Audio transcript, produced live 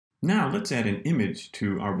Now let's add an image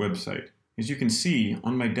to our website. As you can see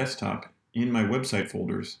on my desktop in my website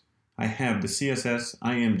folders, I have the CSS,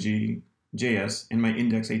 IMG, JS, and my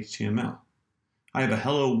index.html. I have a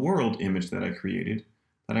hello world image that I created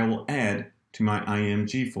that I will add to my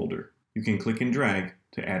IMG folder. You can click and drag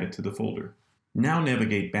to add it to the folder. Now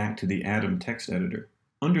navigate back to the Atom text editor.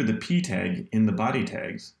 Under the P tag in the body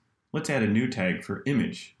tags, let's add a new tag for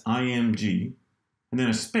image, IMG, and then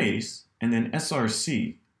a space, and then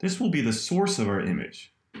SRC. This will be the source of our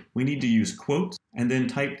image. We need to use quotes and then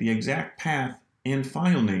type the exact path and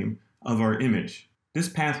file name of our image. This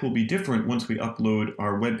path will be different once we upload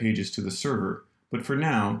our web pages to the server, but for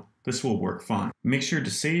now, this will work fine. Make sure to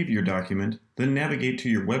save your document, then navigate to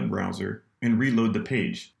your web browser and reload the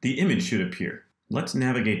page. The image should appear. Let's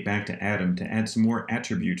navigate back to Atom to add some more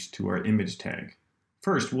attributes to our image tag.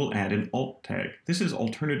 First, we'll add an alt tag. This is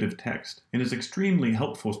alternative text and is extremely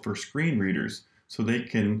helpful for screen readers so they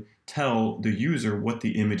can tell the user what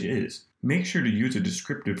the image is. Make sure to use a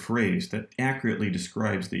descriptive phrase that accurately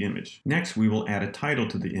describes the image. Next, we will add a title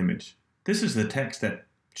to the image. This is the text that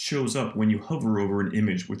shows up when you hover over an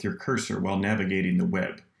image with your cursor while navigating the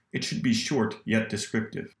web. It should be short yet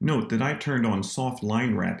descriptive. Note that I turned on soft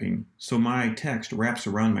line wrapping, so my text wraps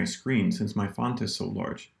around my screen since my font is so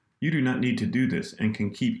large. You do not need to do this and can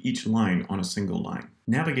keep each line on a single line.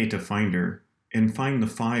 Navigate to Finder and find the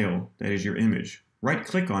file that is your image.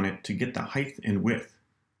 Right-click on it to get the height and width.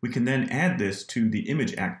 We can then add this to the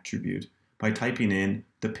image attribute by typing in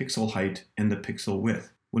the pixel height and the pixel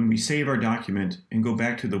width. When we save our document and go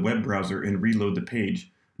back to the web browser and reload the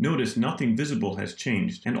page, notice nothing visible has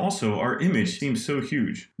changed, and also our image seems so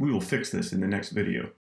huge. We will fix this in the next video.